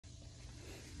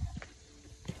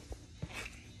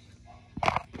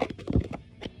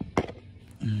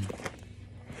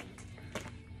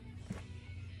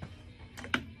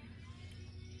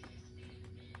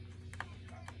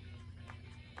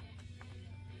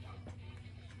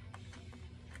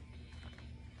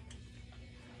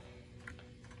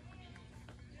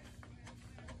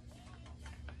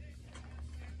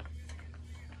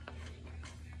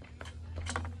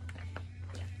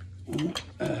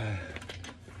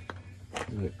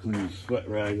Clean sweat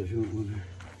rag if you want one.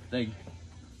 Thank you.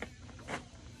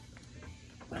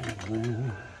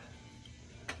 Well,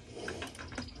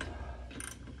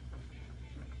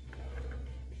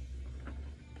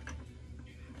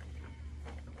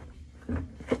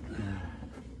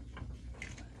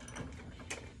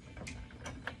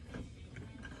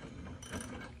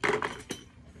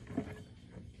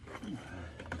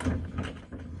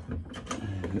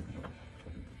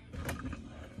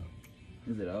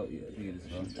 Is it out? Yeah, I think it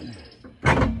is out.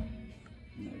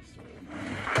 nice.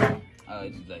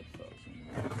 It's like fuck.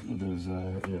 There's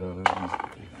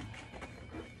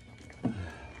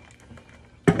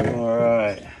all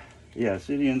right. Yeah,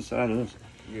 see the inside of this?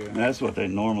 Yeah. And that's what they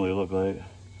normally look like.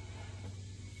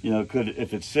 You know,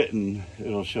 if it's sitting,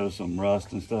 it'll show some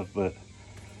rust and stuff, but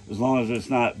as long as it's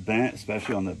not bent,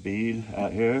 especially on the bead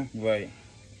out here. Right.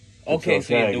 Okay,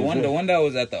 so yeah, the one that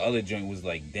was at the other joint was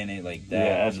like dented like that.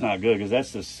 Yeah, that's not good because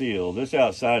that's the seal. This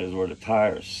outside is where the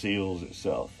tire seals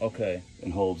itself. Okay.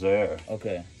 And holds air.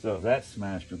 Okay. So if that's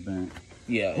smashed or bent.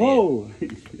 Yeah. Whoa!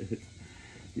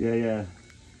 Yeah, yeah.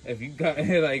 If you got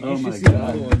like, Oh you my should see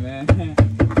God. another one, man.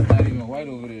 It's not even white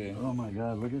over there. Oh my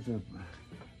God! Look at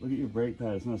your brake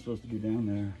pad. It's not supposed to be down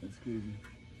there. That's crazy.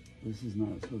 This is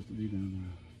not supposed to be down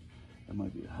there. That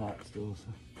might be hot still.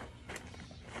 So.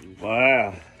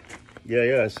 Wow. Yeah,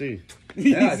 yeah, I see.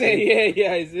 Yeah, I see.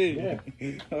 Yeah, I see. Yeah.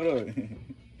 Hold on.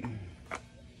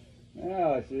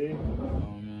 Now I see.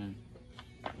 Oh man.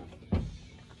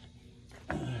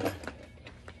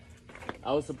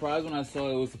 I was surprised when I saw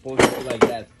it was supposed to be like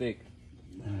that thick.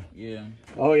 Yeah.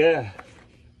 Oh yeah.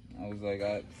 I was like,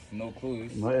 I no clue.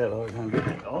 Might have all time to get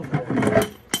it off there.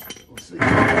 We'll see.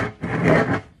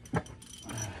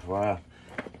 Wow.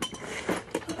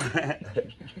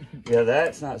 Yeah,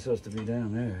 that's not supposed to be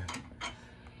down there.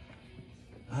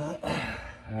 All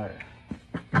right.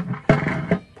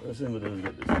 Let's see what does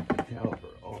get this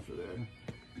caliper off of there.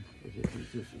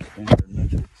 It's just a standard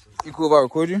metric. You cool if I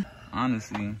record you?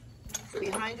 Honestly.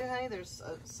 Behind you, honey, there's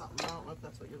something. I don't know if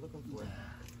that's what you're looking for.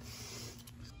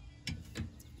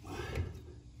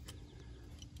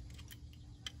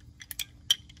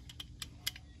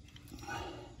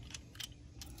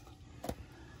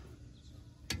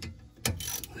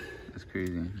 That's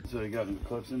crazy. So you got any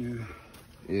clips in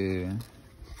here? Yeah.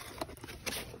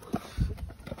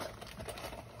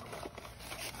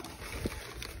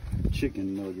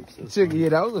 Chicken nuggets. Chicken, yeah,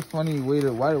 that was a funny way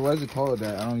to. Why is it called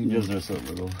that? I don't even Just they're so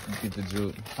little. get the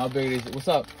joke. How big is it? What's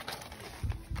up?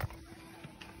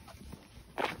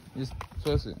 Just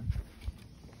twist it.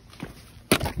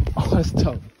 Oh, that's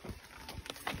tough.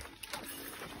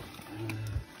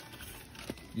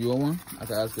 You want one? I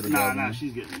can ask her to grab Nah, one.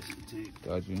 she's getting me some tape.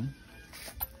 Got you.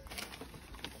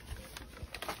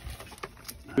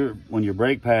 When your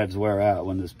brake pads wear out,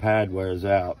 when this pad wears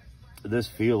out, this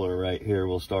feeler right here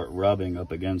will start rubbing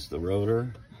up against the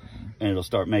rotor and it'll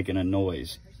start making a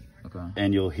noise. Okay.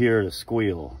 And you'll hear it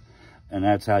squeal. And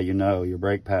that's how you know your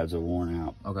brake pads are worn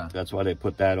out. Okay. That's why they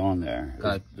put that on there.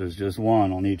 Okay. There's just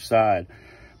one on each side.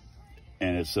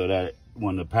 And it's so that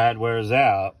when the pad wears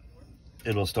out,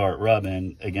 it'll start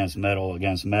rubbing against metal,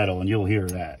 and you'll hear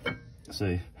that.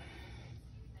 See?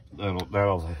 That'll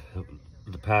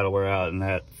the pad will wear out and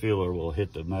that feeler will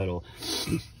hit the metal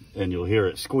and you'll hear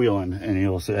it squealing and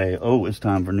you'll say, oh, it's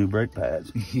time for new brake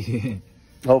pads. Yeah.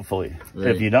 Hopefully.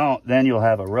 Right. If you don't, then you'll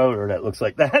have a rotor that looks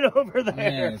like that over there.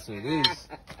 Man, so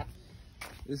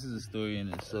this is a story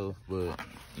in itself, but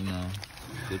you know,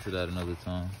 get to that another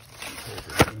time.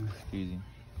 Easy.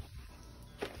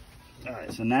 All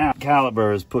right, so now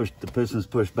caliper is pushed, the piston's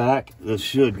pushed back. This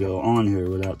should go on here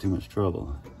without too much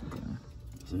trouble.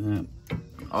 So, yeah.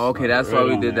 Okay, that's Right why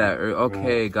we on did there. that.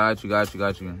 Okay, Right. got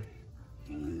you.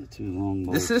 Too long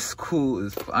bolts. This is cool.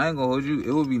 I ain't gonna hold you.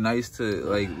 It would be nice to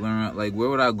like learn. Like, where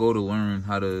would I go to learn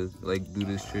how to like do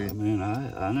this shit? Man,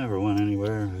 I never went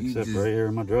anywhere except just- right here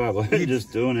in my driveway,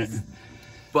 just doing it.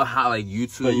 But how, like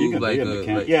YouTube? But you can like, be a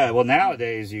mechanic. Yeah, well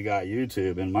nowadays you got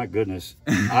YouTube, and my goodness,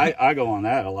 I go on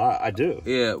that a lot. I do.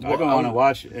 Yeah, I go on and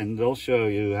watch, and they'll show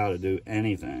you how to do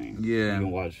anything. Yeah. You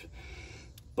can watch,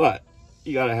 but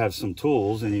you got to have some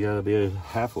tools, and you got to be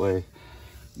halfway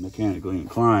mechanically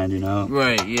inclined, you know.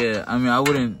 Right. Yeah. I mean, I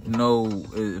wouldn't know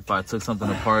if I took something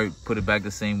apart, put it back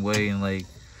the same way, and like,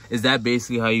 is that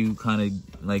basically how you kind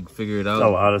of like figure it out? A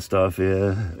lot of stuff,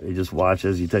 yeah. You just watch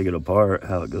as you take it apart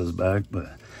how it goes back, but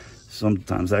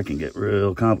sometimes that can get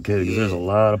real complicated because there's a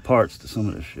lot of parts to some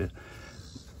of this shit.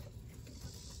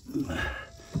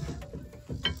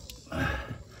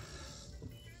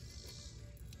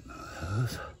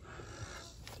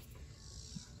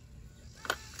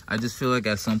 I just feel like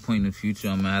at some point in the future,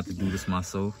 I'm gonna have to do this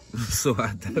myself. So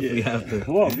I definitely have to.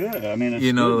 Well, good. I mean, it's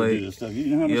you know, good to like, do this stuff. You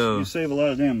know how much you save a lot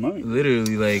of damn money.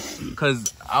 Literally, like,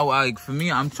 cause like for me,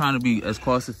 I'm trying to be as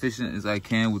cost efficient as I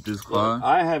can with this car. Look,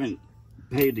 I haven't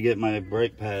paid to get my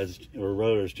brake pads or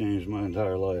rotors changed my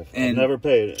entire life. I've never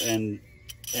paid, and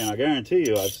I guarantee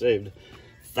you, I've saved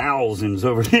thousands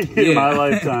over my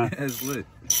lifetime. That's lit.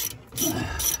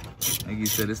 Like you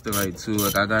said, it's the right tool.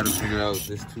 Like, I gotta figure out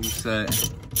this tool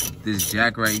set, this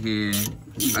jack right here.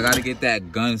 I gotta get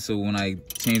that gun so when I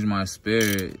change my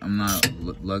spare, I'm not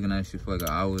lugging that shit for like an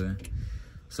hour.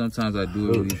 Sometimes I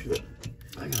do it. Holy shit.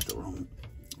 I got the wrong,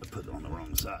 I put it on the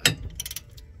wrong side.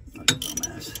 Like a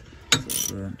dumbass.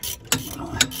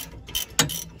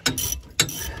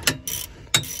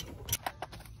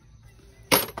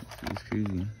 It's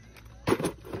crazy.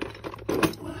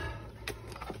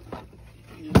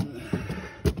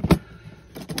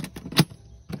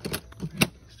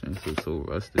 It's so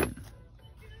rusted.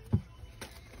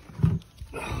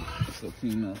 So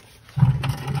clean up.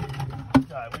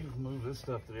 Alright, we can move this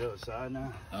stuff to the other side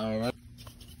now. Alright.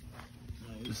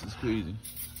 This is crazy.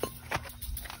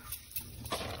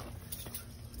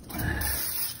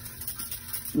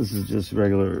 This is just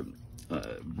regular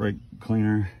brake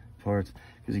cleaner parts,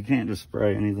 because you can't just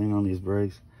spray anything on these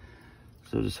brakes.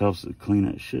 So it just helps to clean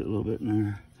that shit a little bit in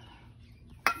there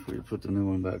before you put the new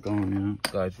one back on, you know?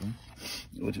 Got you.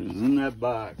 Which is in that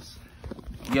box.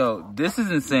 Yo, this is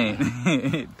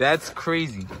insane. That's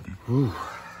crazy. Whew.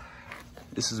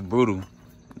 This is brutal,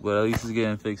 but at least it's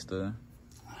getting fixed though.